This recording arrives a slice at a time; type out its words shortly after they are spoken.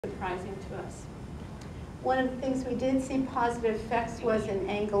surprising to us. One of the things we did see positive effects was an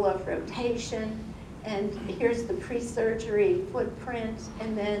angle of rotation. And here's the pre-surgery footprint,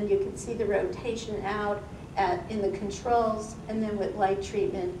 and then you can see the rotation out in the controls, and then with light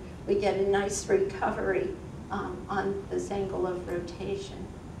treatment, we get a nice recovery on this angle of rotation.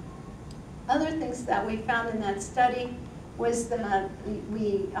 Other things that we found in that study was that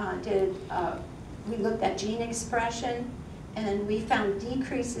we looked at gene expression, and we found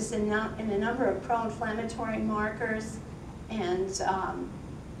decreases in a number of pro-inflammatory markers, and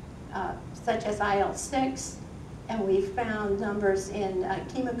such as IL-6, and we found numbers in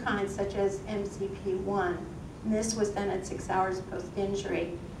chemokines such as MCP1. And this was done at 6 hours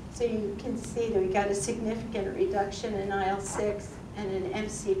post-injury. So you can see that we got a significant reduction in IL-6 and in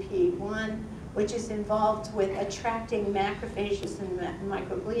MCP1, which is involved with attracting macrophages and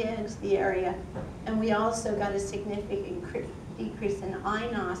microglia into the area. And we also got a significant decrease in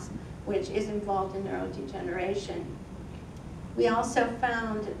INOS, which is involved in neurodegeneration. We also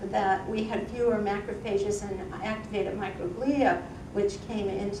found that we had fewer macrophages and activated microglia, which came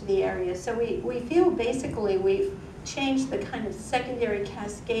into the area. So we feel basically we've changed the kind of secondary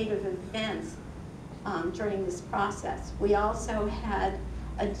cascade of events during this process. We also had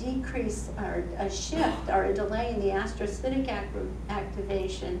a decrease or a shift or a delay in the astrocytic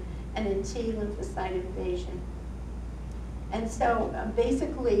activation and in T lymphocyte invasion. And so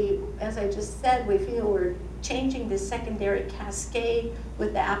basically, as I just said, we feel we're changing the secondary cascade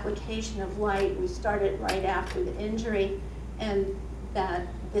with the application of light. We started right after the injury, and that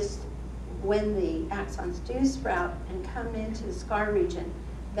when the axons do sprout and come into the scar region,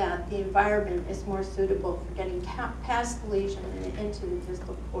 that the environment is more suitable for getting past the lesion and into the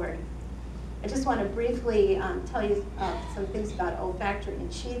distal cord. I just want to briefly tell you some things about olfactory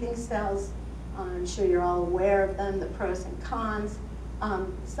and sheathing cells. I'm sure you're all aware of them, the pros and cons.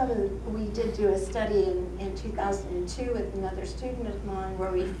 We did do a study in 2002 with another student of mine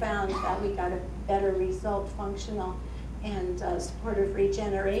where we found that we got a better result, functional and supportive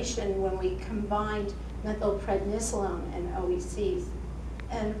regeneration, when we combined methylprednisolone and OECs.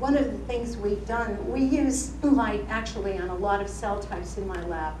 And one of the things we've done, we use light actually on a lot of cell types in my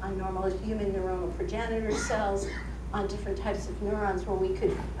lab, on normal human neuronal progenitor cells, on different types of neurons where we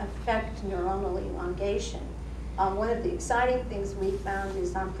could affect neuronal elongation. One of the exciting things we found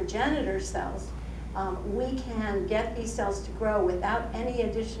is on progenitor cells, we can get these cells to grow without any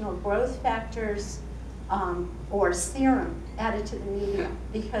additional growth factors or serum added to the media,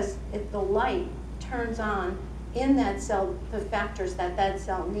 because the light turns on in that cell the factors that that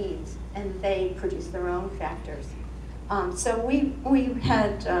cell needs, and they produce their own factors. So we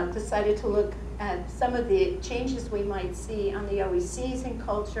had decided to look at some of the changes we might see on the OECs in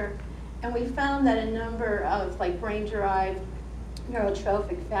culture, and we found that a number of brain-derived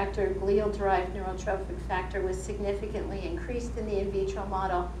neurotrophic factor, glial-derived neurotrophic factor was significantly increased in the in vitro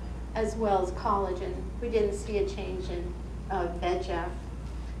model, as well as collagen. We didn't see a change in VEGF.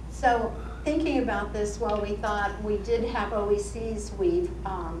 So thinking about this, well, we thought we did have OECs. We've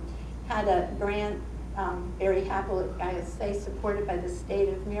had a grant, very happily, I say, supported by the state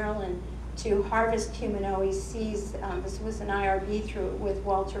of Maryland, to harvest human OECs. This was an IRB with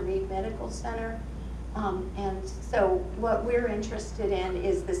Walter Reed Medical Center. And so what we're interested in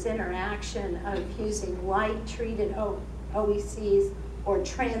is this interaction of using light-treated OECs or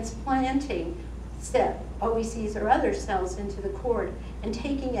transplanting OECs or other cells into the cord and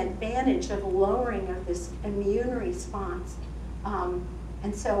taking advantage of lowering of this immune response.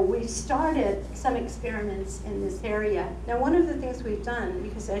 And so we've started some experiments in this area. Now, one of the things we've done,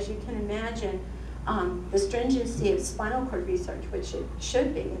 because as you can imagine, the stringency of spinal cord research, which it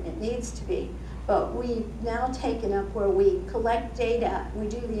should be and it needs to be, but we've now taken up where we collect data, we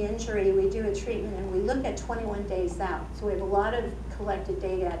do the injury, we do a treatment, and we look at 21 days out. So we have a lot of collected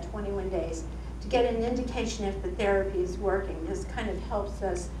data at 21 days to get an indication if the therapy is working. This kind of helps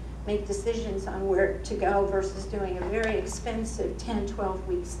us make decisions on where to go versus doing a very expensive 10,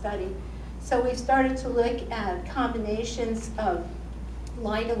 12-week study. So we've started to look at combinations of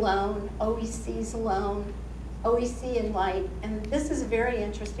light alone, OECs alone, OEC and light. And this is a very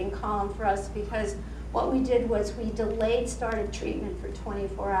interesting column for us because what we did was we delayed start of treatment for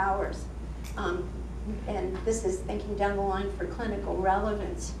 24 hours. And this is thinking down the line for clinical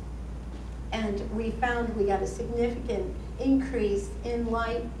relevance. And we found we got a significant increase in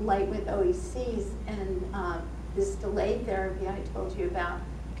light with OECs, and this delayed therapy I told you about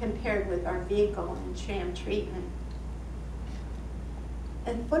compared with our vehicle and sham treatment.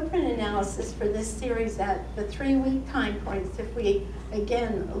 And footprint analysis for this series at the 3-week time points, if we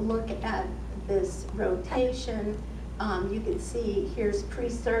again look at this rotation, You can see here's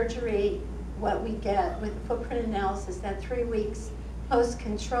pre-surgery, what we get with the footprint analysis, that 3 weeks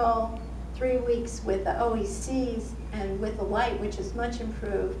post-control, 3 weeks with the OECs, and with the light, which is much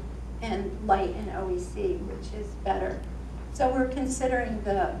improved, and light and OEC, which is better. So we're considering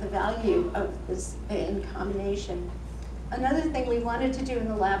the value of this in combination. Another thing we wanted to do in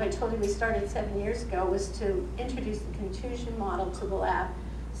the lab, I told you we started 7 years ago, was to introduce the contusion model to the lab.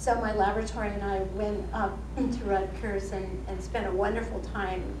 So my laboratory and I went up to Rutgers and spent a wonderful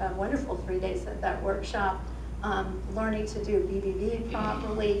time, a wonderful 3 days at that workshop, learning to do BBB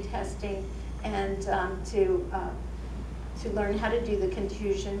properly, testing, and to learn how to do the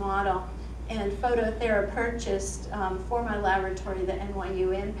contusion model. And Phototherapy purchased for my laboratory the NYU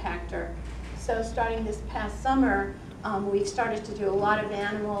impactor. So starting this past summer, we've started to do a lot of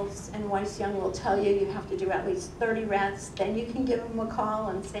animals, and Weiss Young will tell you you have to do at least 30 rats, then you can give them a call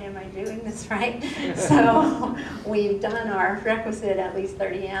and say, am I doing this right? So we've done our requisite at least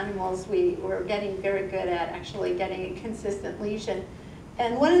 30 animals. We're getting very good at actually getting a consistent lesion.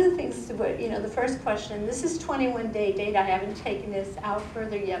 And one of the things, the first question, this is 21-day data. I haven't taken this out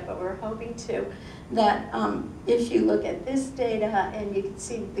further yet, but we're hoping to, that if you look at this data, and you can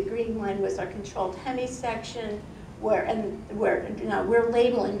see the green line was our controlled hemisection, we're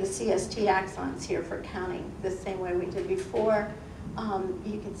labeling the CST axons here for counting the same way we did before.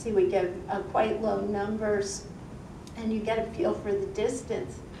 You can see we give quite low numbers, and you get a feel for the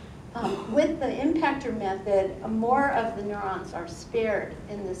distance. With the impactor method, more of the neurons are spared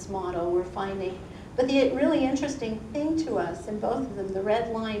in this model, we're finding. But the really interesting thing to us in both of them, the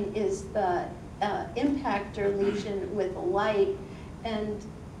red line is the impactor lesion with light, and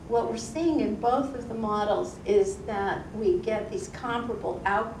what we're seeing in both of the models is that we get these comparable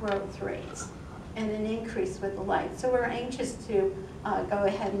outgrowth rates and an increase with the light. So we're anxious to go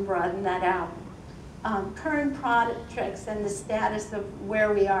ahead and broaden that out. Current projects and the status of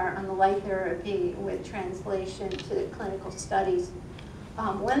where we are on the light therapy with translation to clinical studies.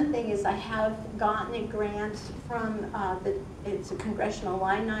 One thing is I have gotten a grant from, it's a congressional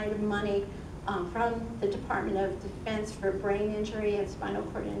line item money, from the Department of Defense for brain injury and spinal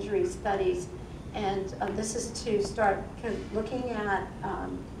cord injury studies. And this is to start looking at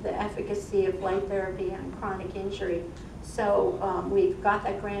the efficacy of light therapy on chronic injury. So we've got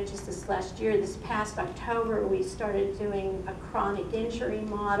that grant just this last year. This past October, we started doing a chronic injury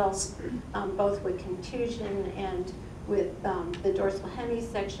models, both with contusion and with the dorsal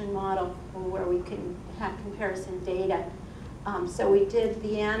hemisection model, where we can have comparison data. So we did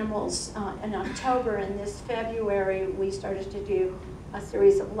the animals in October, and this February we started to do a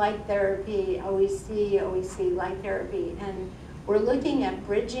series of light therapy, OEC light therapy, and we're looking at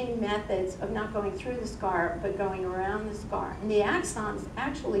bridging methods of not going through the scar, but going around the scar. And the axons,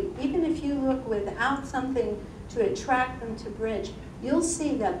 actually, even if you look without something to attract them to bridge, you'll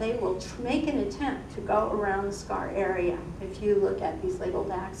see that they will make an attempt to go around the scar area if you look at these labeled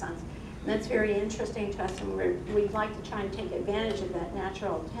axons. And that's very interesting to us, and we'd like to try and take advantage of that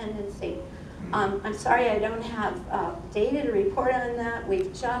natural tendency. I'm sorry I don't have data to report on that.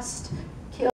 We've just